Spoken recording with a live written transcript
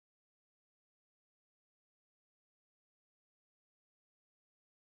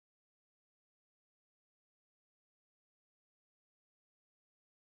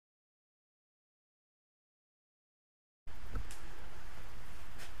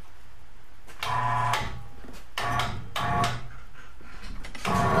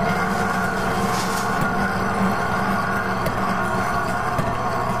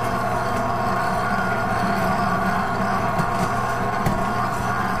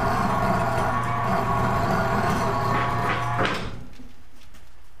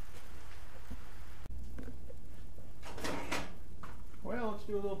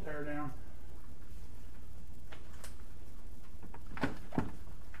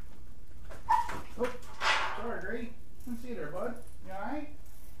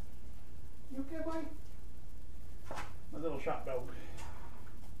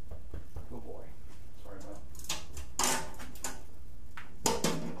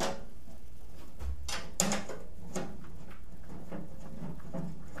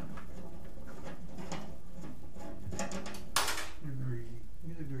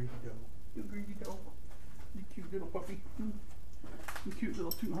A cute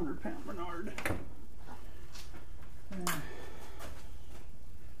little 200-pound Bernard.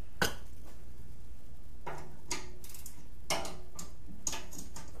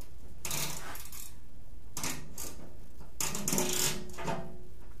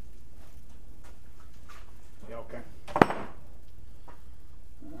 Yeah, okay.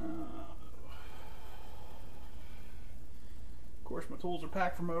 Of course, my tools are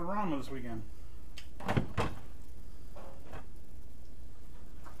packed for Motorama this weekend.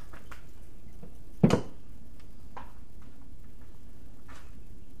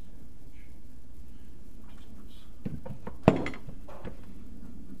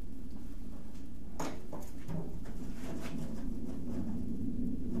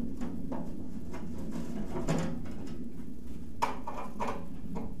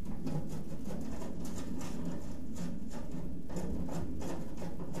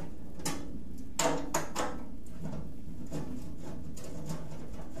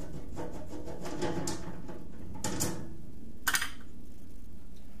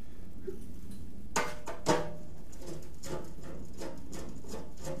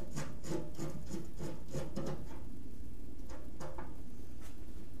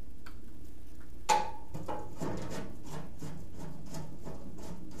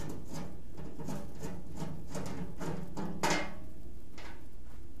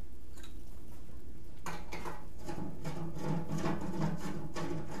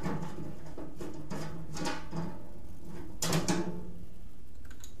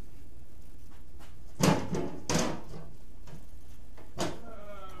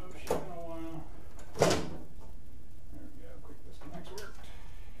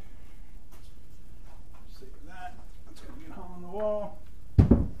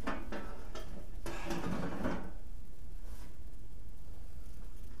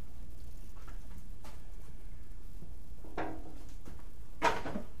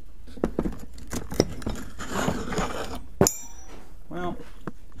 Well,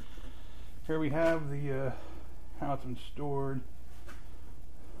 here we have the how it's been stored.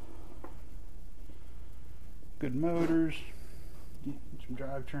 Good motors, some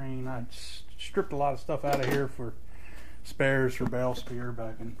drivetrain. I stripped a lot of stuff out of here for spares for Bale Spear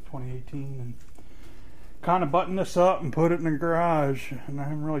back in 2018 and kind of buttoned this up and put it in the garage, and I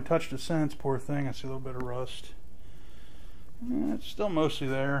haven't really touched it since. Poor thing, I see a little bit of rust. It's still mostly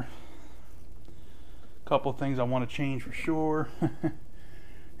there. A couple of things I want to change for sure.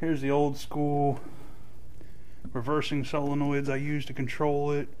 Here's the old school reversing solenoids I used to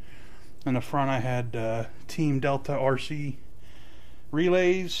control it. In the front I had Team Delta RC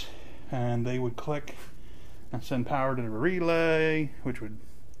relays, and they would click and send power to the relay, which would,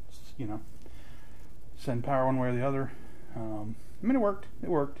 you know, send power one way or the other. I mean, it worked. It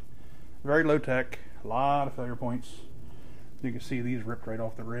worked. Very low tech. A lot of failure points. You can see these ripped right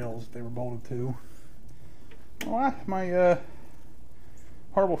off the rails they were bolted to. Well, my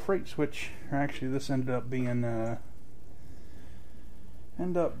horrible freight switch, or actually this ended up being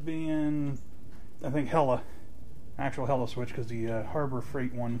I think actual Hella switch, because the Harbor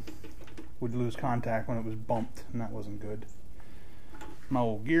Freight one would lose contact when it was bumped, and that wasn't good. My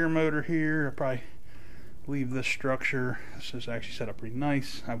old gear motor here, I'll probably leave this structure. This is actually set up pretty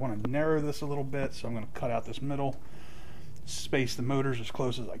nice. I want to narrow this a little bit, so I'm going to cut out this middle, space the motors as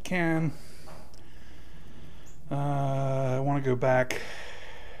close as I can. I want to go back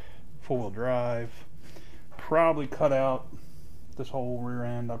four-wheel drive, probably cut out this whole rear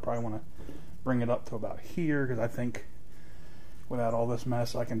end. I probably want to bring it up to about here, because I think without all this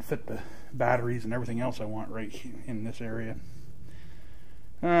mess I can fit the batteries and everything else I want right in this area.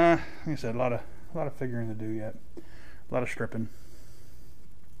 Like I said, a lot of figuring to do yet, a lot of stripping.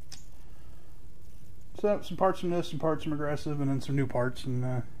 So some parts from this, some parts from Aggressive, and then some new parts,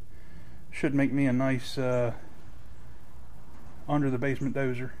 and should make me a nice under the basement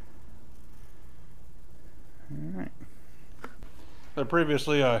dozer. Alright. So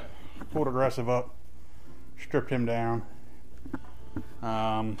previously I pulled Aggressive up, stripped him down.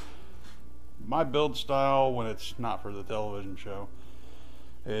 My build style when it's not for the television show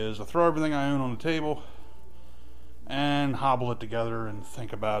is to throw everything I own on the table and hobble it together and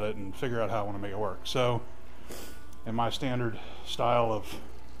think about it and figure out how I want to make it work. So in my standard style of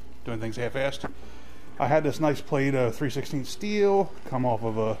doing things half-assed, I had this nice plate of 3/16 steel come off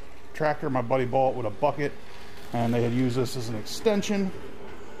of a tractor my buddy bought with a bucket, and they had used this as an extension.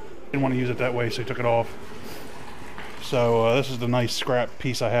 Didn't want to use it that way, so he took it off. So this is the nice scrap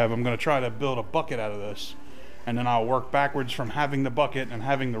piece I have. I'm going to try to build a bucket out of this, and then I'll work backwards from having the bucket and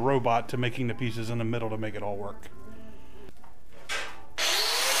having the robot to making the pieces in the middle to make it all work.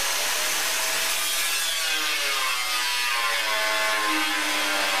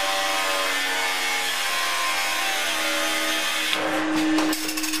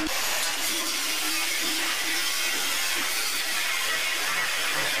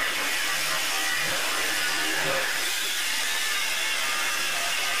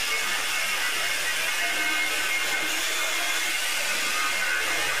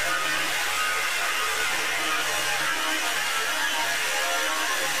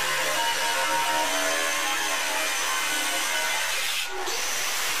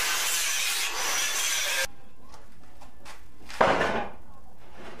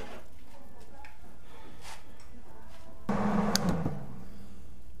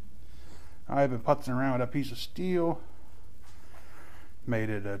 I've been putzing around with a piece of steel. Made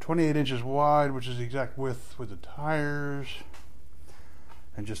it 28 inches wide, which is the exact width with the tires.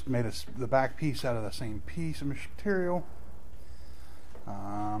 And just made the back piece out of the same piece of material.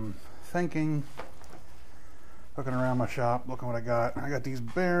 Thinking, looking around my shop, looking what I got. I got these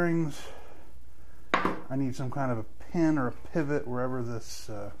bearings. I need some kind of a pin or a pivot wherever this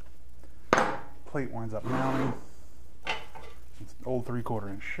plate winds up mounting. It's an old 3/4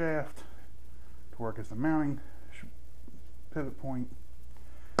 inch shaft to work as the mounting pivot point.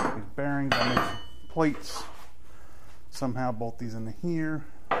 These bearings, I make some plates. Somehow bolt these into here.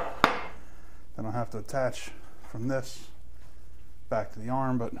 Then I'll have to attach from this back to the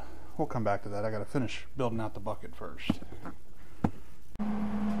arm, but we'll come back to that. I got to finish building out the bucket first.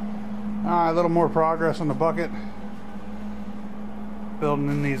 A little more progress on the bucket. Building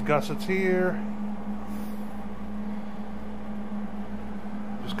in these gussets here.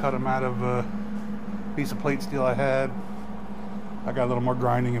 Just cut them out of a piece of plate steel I had. I got a little more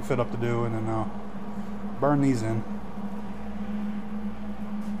grinding and fit up to do, and then I'll burn these in.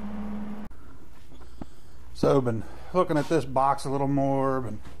 So I've been looking at this box a little more,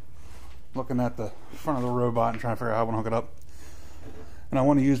 been looking at the front of the robot and trying to figure out how I want to hook it up. And I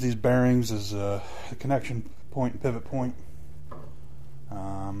want to use these bearings as a connection point and pivot point.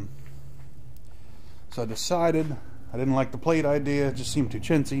 So I decided I didn't like the plate idea, it just seemed too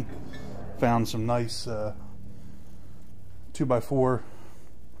chintzy. Found some nice 2x4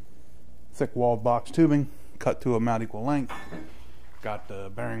 thick walled box tubing, cut to about equal length. Got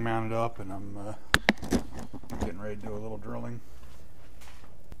the bearing mounted up, and I'm getting ready to do a little drilling.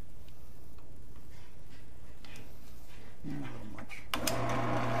 Not a little much.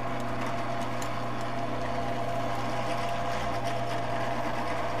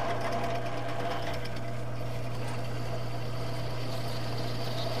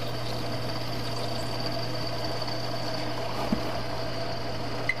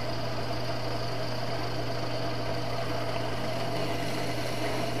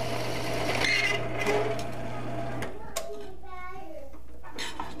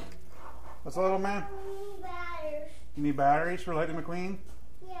 What's the little man? You need batteries for Lightning McQueen?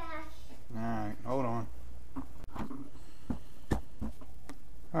 Yes. Alright, hold on.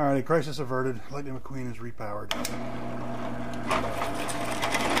 Alright, crisis averted. Lightning McQueen is repowered.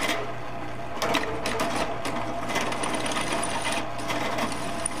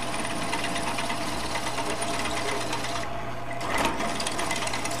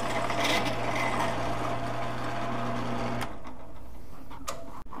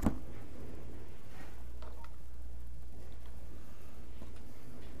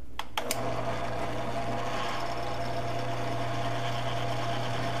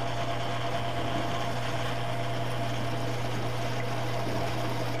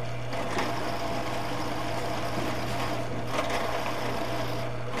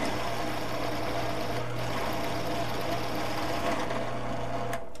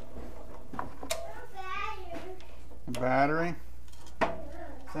 Battery?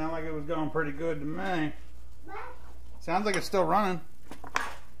 Sound like it was going pretty good to me. Sounds like it's still running.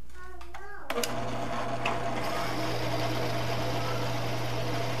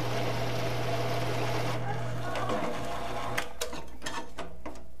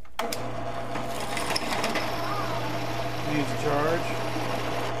 Needs a charge.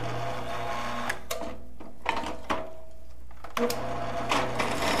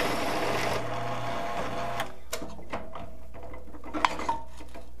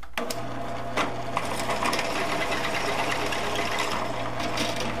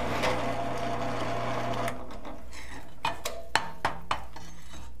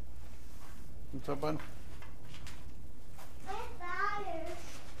 What's up, bud? Batteries.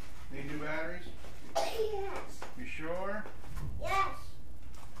 Need new batteries? Yes. You sure? Yes.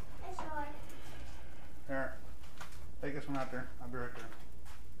 That's all. Here. Take this one out there. I'll be right there.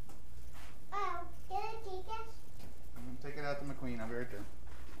 Oh, can I take this? I'm going to take it out to McQueen. I'll be right there.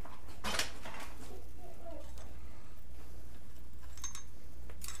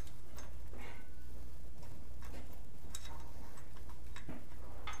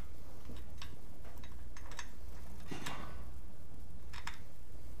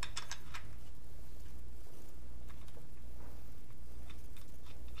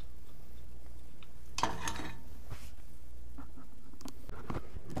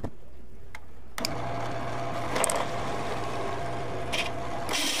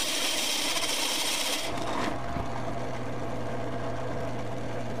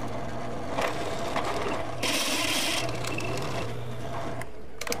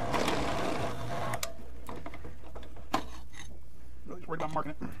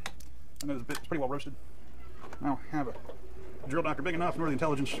 well roasted. I don't have a drill doctor big enough, nor the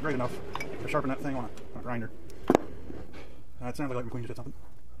intelligence great enough to sharpen that thing on a grinder. It sounded like McQueen just did something.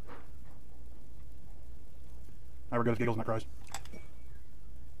 Never goes giggles and I cries.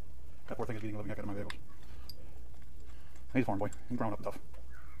 That poor thing is beating the living heck out of my vehicles. He's a farm boy. He's grown up and tough.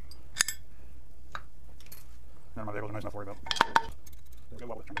 None of my vehicles are nice enough to worry about. There we go.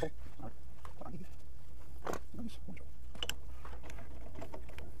 Well, let's turn the pole. All right. What I need. Nice. One job.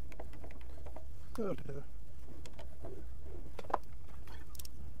 Good.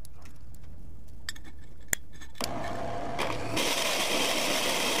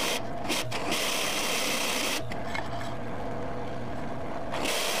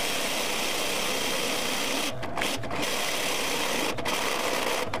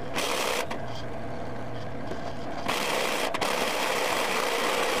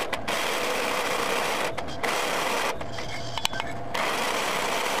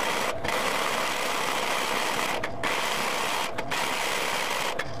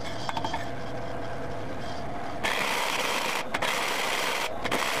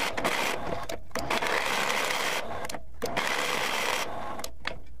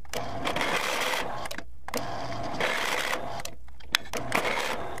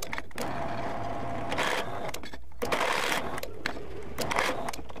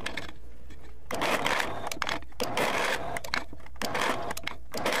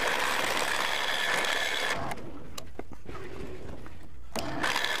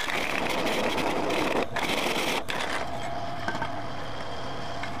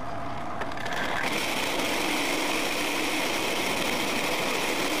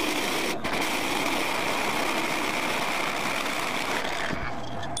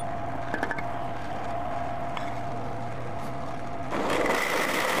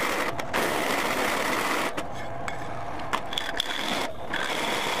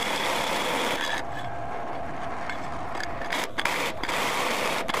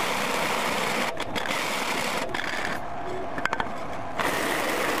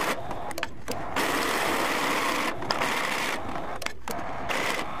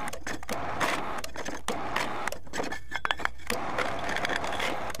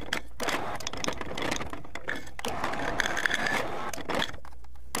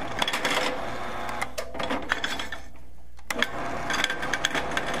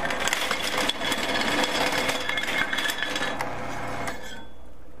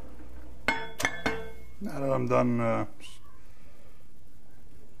 Now that I'm done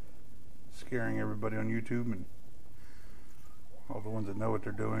scaring everybody on YouTube and all the ones that know what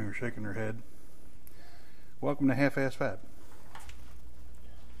they're doing are shaking their head, welcome to Half-Ass Fab.